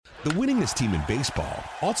The winningest team in baseball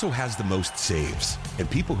also has the most saves, and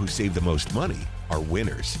people who save the most money are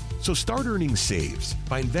winners. So start earning saves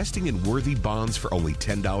by investing in worthy bonds for only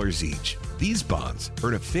 $10 each. These bonds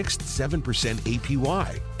earn a fixed 7%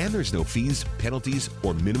 APY, and there's no fees, penalties,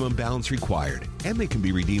 or minimum balance required, and they can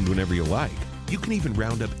be redeemed whenever you like. You can even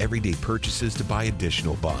round up everyday purchases to buy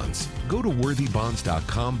additional bonds. Go to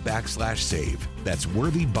worthybonds.com/save. That's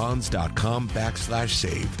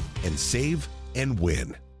worthybonds.com/save and save and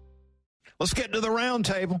win. Let's get to the round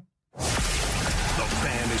table. The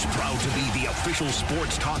Fan is proud to be the official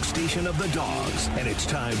sports talk station of the Dogs, and it's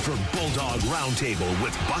time for Bulldog Roundtable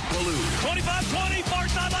with Buck Belue. 25-20, far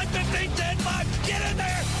sideline, 15, 10-5, get in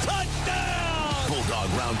there, touchdown! Bulldog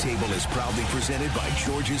Roundtable is proudly presented by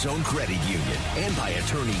Georgia's own credit union and by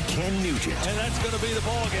attorney Ken Nugent. And that's going to be the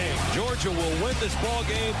ball game. Georgia will win this ball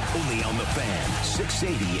game. Only on the Fan,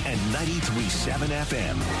 680 and 93.7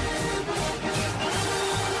 FM.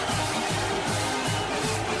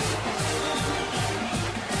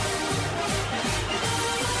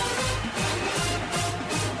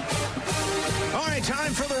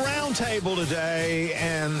 Time for the round table today,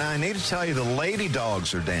 and I need to tell you the Lady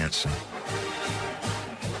Dogs are dancing.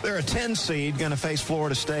 They're a 10 seed, going to face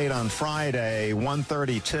Florida State on Friday,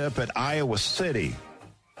 1:30 tip at Iowa City.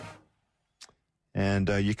 And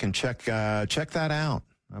you can check that out.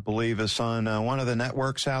 I believe it's on one of the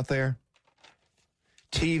networks out there.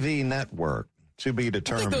 TV network, to be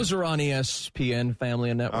determined. I think those are on ESPN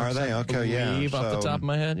Family and Networks. Are they? Okay, yeah. Off the top of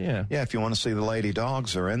my head, yeah. Yeah, if you want to see the Lady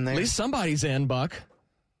Dogs, are in there. At least somebody's in, Buck. If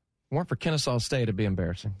it weren't for Kennesaw State, it'd be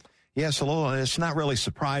embarrassing. Yes, a little. It's not really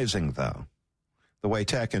surprising, though, the way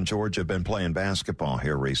Tech and Georgia have been playing basketball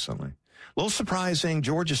here recently. A little surprising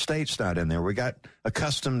Georgia State's not in there. We got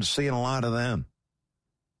accustomed to seeing a lot of them.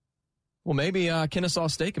 Well, maybe Kennesaw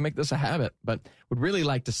State can make this a habit, but would really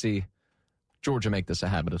like to see Georgia make this a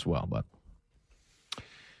habit as well. But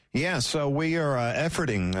yeah, so we are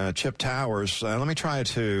efforting Chip Towers. Let me try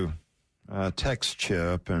to text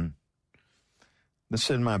Chip, and this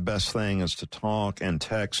is my best thing is to talk and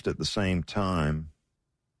text at the same time.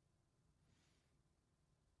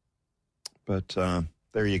 But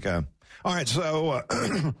there you go. All right, so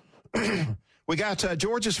we got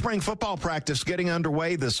Georgia spring football practice getting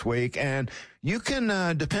underway this week, and you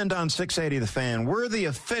can depend on 680 The Fan. We're the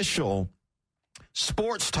official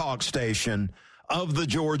sports talk station of the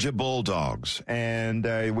Georgia Bulldogs, and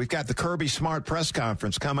we've got the Kirby Smart press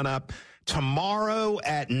conference coming up tomorrow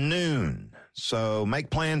at noon. So make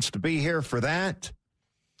plans to be here for that.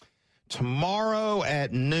 Tomorrow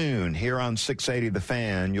at noon here on 680 The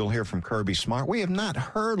Fan, you'll hear from Kirby Smart. We have not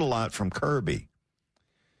heard a lot from Kirby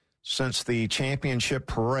since the championship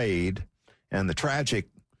parade and the tragic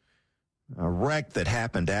wreck that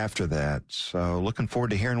happened after that. So looking forward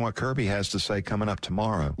to hearing what Kirby has to say coming up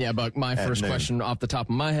tomorrow. Yeah, Buck, my first question off the top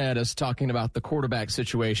of my head is talking about the quarterback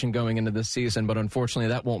situation going into this season, but unfortunately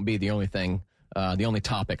that won't be the only thing, the only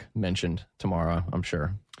topic mentioned tomorrow, I'm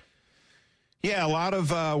sure. Yeah, a lot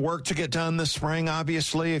of work to get done this spring,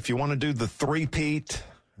 obviously. If you want to do the three-peat,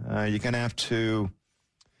 you're going to have to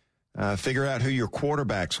figure out who your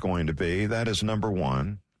quarterback's going to be. That is number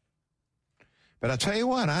one. But I tell you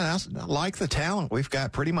what, I like the talent we've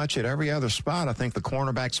got pretty much at every other spot. I think the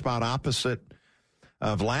cornerback spot opposite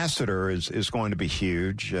of Lassiter is going to be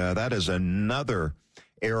huge. That is another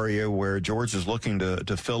area where George is looking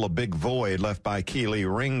to fill a big void left by Keely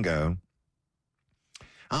Ringo.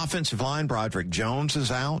 Offensive line, Broderick Jones is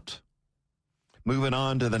out. Moving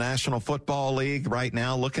on to the National Football League right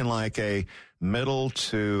now, looking like a middle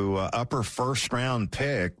to upper first-round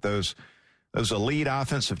pick. Those elite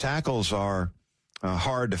offensive tackles are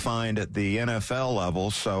hard to find at the NFL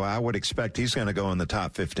level, so I would expect he's going to go in the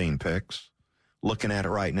top 15 picks. Looking at it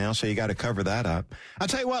right now, so you got to cover that up. I'll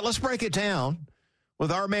tell you what, let's break it down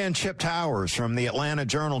with our man Chip Towers from the Atlanta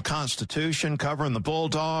Journal-Constitution covering the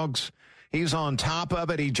Bulldogs. He's on top of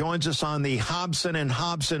it. He joins us on the Hobson and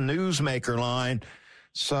Hobson Newsmaker line.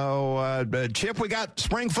 So, Chip, we got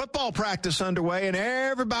spring football practice underway, and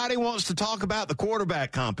everybody wants to talk about the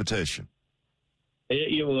quarterback competition.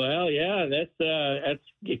 Well, yeah, that's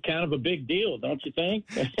kind of a big deal, don't you think?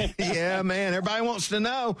 Yeah, man, everybody wants to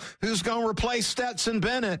know who's going to replace Stetson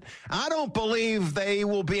Bennett. I don't believe they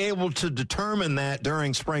will be able to determine that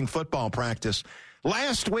during spring football practice.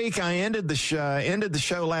 Last week, I ended the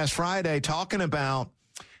show last Friday talking about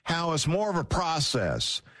how it's more of a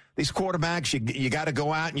process. These quarterbacks, you got to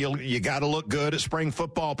go out and you got to look good at spring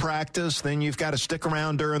football practice. Then you've got to stick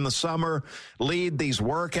around during the summer, lead these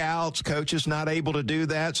workouts. Coach is not able to do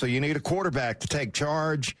that, so you need a quarterback to take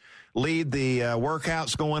charge lead the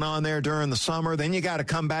workouts going on there during the summer. Then you got to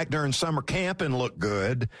come back during summer camp and look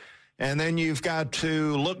good. And then you've got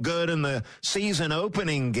to look good in the season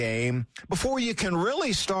opening game before you can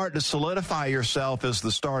really start to solidify yourself as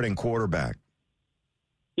the starting quarterback.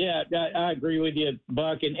 Yeah, I agree with you,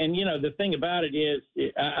 Buck. And you know, the thing about it is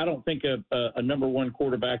I don't think a number one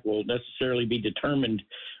quarterback will necessarily be determined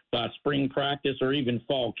by spring practice or even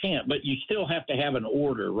fall camp. But you still have to have an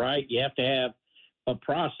order, right? You have to have a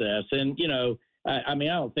process. And, you know, I mean,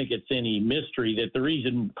 I don't think it's any mystery that the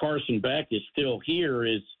reason Carson Beck is still here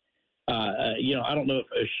is, you know, I don't know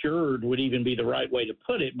if assured would even be the right way to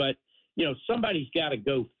put it, but, you know, somebody's got to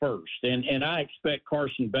go first. And I expect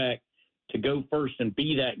Carson Beck to go first and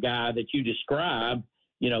be that guy that you describe,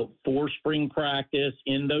 you know, for spring practice,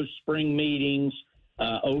 in those spring meetings,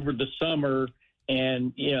 over the summer,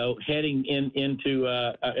 and, you know, heading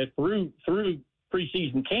into through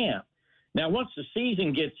preseason camp. Now, once the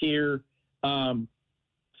season gets here,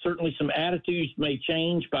 certainly some attitudes may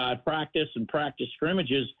change by practice and practice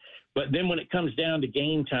scrimmages, but then when it comes down to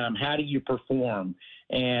game time, how do you perform?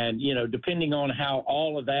 And, you know, depending on how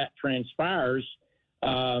all of that transpires,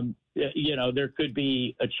 you know, there could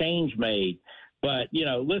be a change made. But, you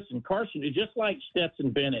know, listen, Carson, just like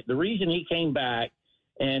Stetson Bennett, the reason he came back,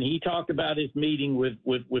 and he talked about his meeting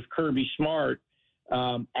with Kirby Smart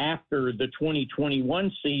after the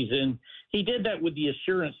 2021 season, he did that with the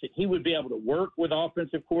assurance that he would be able to work with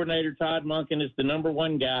offensive coordinator Todd Monken as the number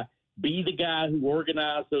one guy, be the guy who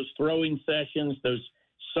organized those throwing sessions, those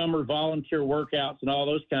summer volunteer workouts and all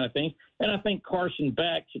those kind of things. And I think Carson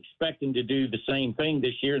Beck's expecting to do the same thing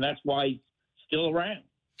this year, and that's why he's still around.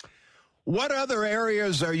 What other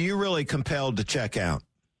areas are you really compelled to check out?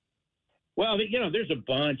 Well, you know, there's a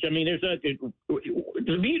bunch. I mean,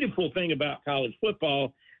 the beautiful thing about college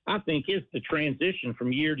football, I think, is the transition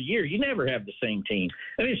from year to year. You never have the same team.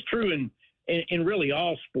 And it's true in really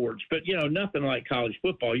all sports, but, you know, nothing like college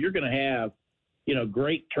football. You're going to have, you know,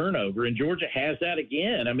 great turnover, and Georgia has that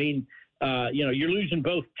again. I mean, you know, you're losing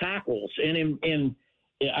both tackles. And in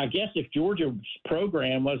I guess if Georgia's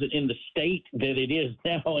program wasn't in the state that it is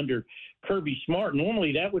now under Kirby Smart,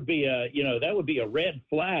 normally that would be a red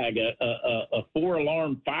flag, a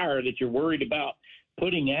 4-alarm fire that you're worried about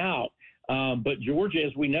putting out. But Georgia,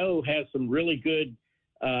 as we know, has some really good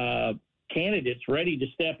candidates ready to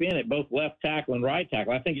step in at both left tackle and right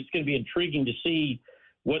tackle. I think it's going to be intriguing to see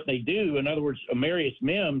what they do. In other words, Amarius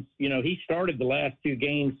Mims, you know, he started the last 2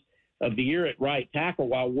 games of the year at right tackle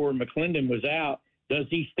while Warren McClendon was out. Does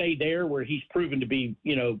he stay there where he's proven to be,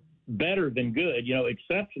 you know, better than good, you know,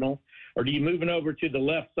 exceptional, or do you move it over to the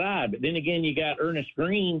left side? But then again, you got Ernest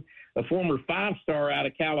Green, a former 5-star out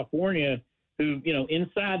of California, who, you know,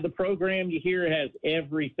 inside the program you hear has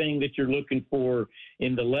everything that you're looking for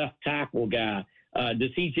in the left tackle guy.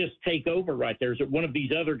 Does he just take over right there? Is it one of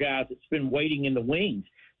these other guys that's been waiting in the wings?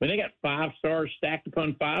 I mean, they got 5 stars stacked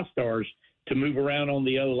upon 5 stars to move around on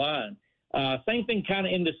the O-line. Same thing kind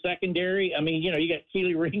of in the secondary. I mean, you know, you got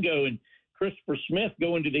Keely Ringo and Christopher Smith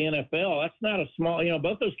going to the NFL. That's not a small, you know,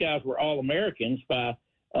 both those guys were All-Americans by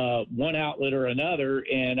one outlet or another.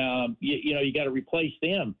 And, you know, you got to replace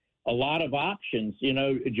them. A lot of options. You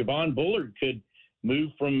know, Javon Bullard could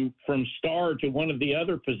move from star to one of the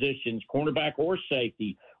other positions, cornerback or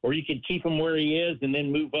safety, or you could keep him where he is and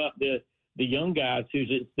then move up the young guys who's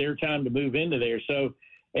it's their time to move into there. So,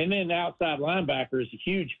 and then the outside linebacker is a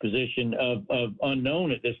huge position of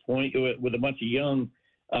unknown at this point with a bunch of young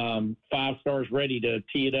 5 stars ready to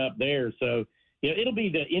tee it up there. So, you know, it'll be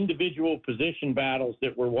the individual position battles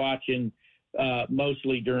that we're watching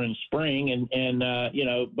mostly during spring. And you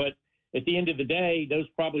know, but at the end of the day, those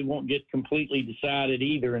probably won't get completely decided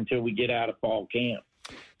either until we get out of fall camp.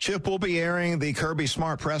 Chip, we'll be airing the Kirby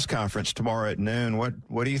Smart press conference tomorrow at noon.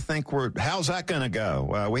 What do you think how's that going to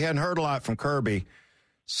go? We hadn't heard a lot from Kirby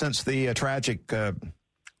since the tragic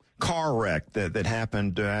car wreck that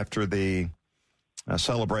happened after the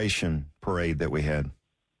celebration parade that we had.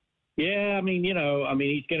 Yeah, I mean, you know,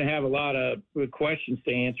 he's going to have a lot of questions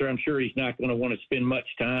to answer. I'm sure he's not going to want to spend much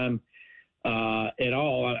time at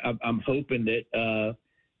all. I'm hoping that,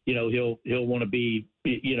 you know, he'll want to be,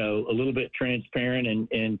 you know, a little bit transparent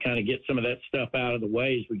and kind of get some of that stuff out of the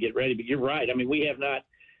way as we get ready. But you're right. I mean, we have not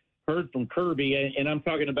heard from Kirby, and I'm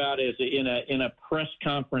talking about as in a press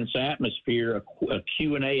conference atmosphere, a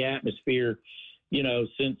Q&A atmosphere, you know,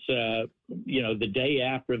 since, you know, the day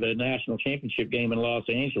after the national championship game in Los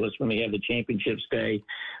Angeles when they had the Championships Day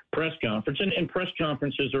press conference. And press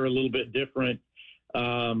conferences are a little bit different, you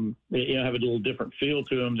know, have a little different feel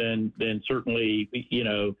to them than certainly, you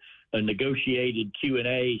know, a negotiated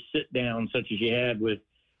Q&A sit down such as you had with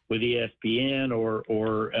with ESPN or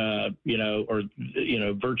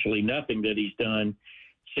virtually nothing that he's done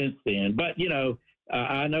since then. But,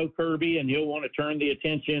 I know Kirby, and he'll want to turn the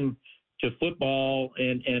attention to football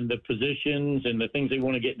and the positions and the things they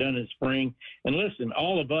want to get done in spring. And listen,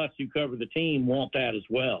 all of us who cover the team want that as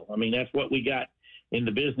well. I mean, that's what we got in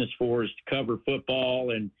the business for, is to cover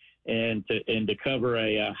football and to cover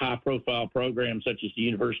a high-profile program such as the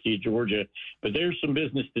University of Georgia. But there's some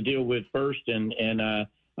business to deal with first, and I'm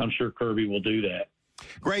sure Kirby will do that.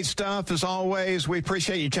 Great stuff, as always. We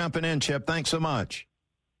appreciate you jumping in, Chip. Thanks so much.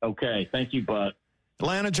 Okay. Thank you, Buck.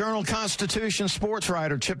 Atlanta Journal-Constitution sports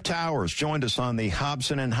writer Chip Towers joined us on the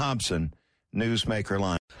Hobson and Hobson Newsmaker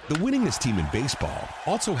line. The winningest team in baseball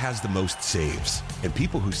also has the most saves, and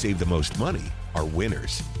people who save the most money are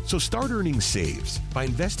winners. So start earning saves by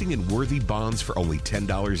investing in worthy bonds for only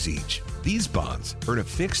 $10 each. These bonds earn a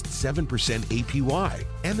fixed 7% APY,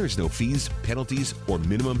 and there's no fees, penalties, or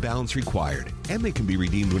minimum balance required, and they can be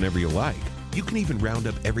redeemed whenever you like. You can even round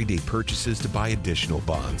up everyday purchases to buy additional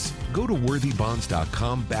bonds. Go to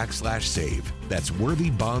worthybonds.com/save. That's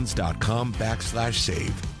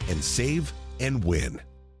worthybonds.com/save and save and win.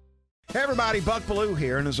 Hey everybody, Buck Bellew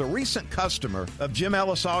here, and as a recent customer of Jim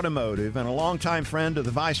Ellis Automotive and a longtime friend of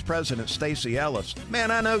the Vice President, Stacy Ellis,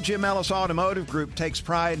 man, I know Jim Ellis Automotive Group takes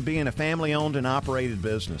pride in being a family-owned and operated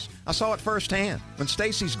business. I saw it firsthand. When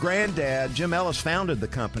Stacy's granddad, Jim Ellis, founded the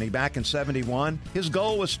company back in '71, his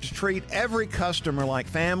goal was to treat every customer like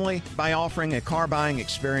family by offering a car buying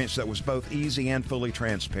experience that was both easy and fully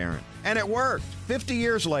transparent. And it worked. 50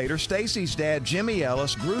 years later, Stacy's dad, Jimmy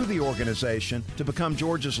Ellis, grew the organization to become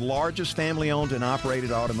Georgia's largest family-owned and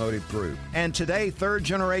operated automotive group. And today,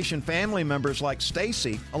 third-generation family members like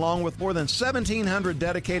Stacy, along with more than 1,700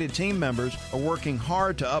 dedicated team members, are working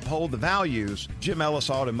hard to uphold the values Jim Ellis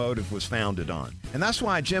Automotive was founded on. And that's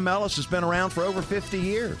why Jim Ellis has been around for over 50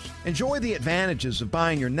 years. Enjoy the advantages of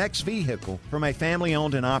buying your next vehicle from a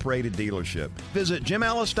family-owned and operated dealership. Visit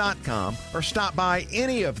JimEllis.com or stop by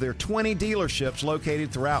any of their 20 dealerships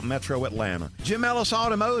located throughout Metro Atlanta. Jim Ellis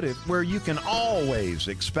Automotive, where you can always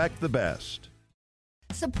expect the best.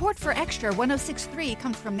 Support for Extra 106.3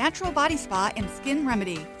 comes from Natural Body Spa and Skin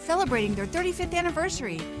Remedy, celebrating their 35th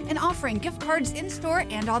anniversary and offering gift cards in-store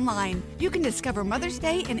and online. You can discover Mother's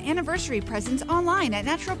Day and anniversary presents online at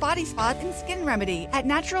Natural Body Spa and Skin Remedy at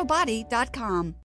naturalbody.com.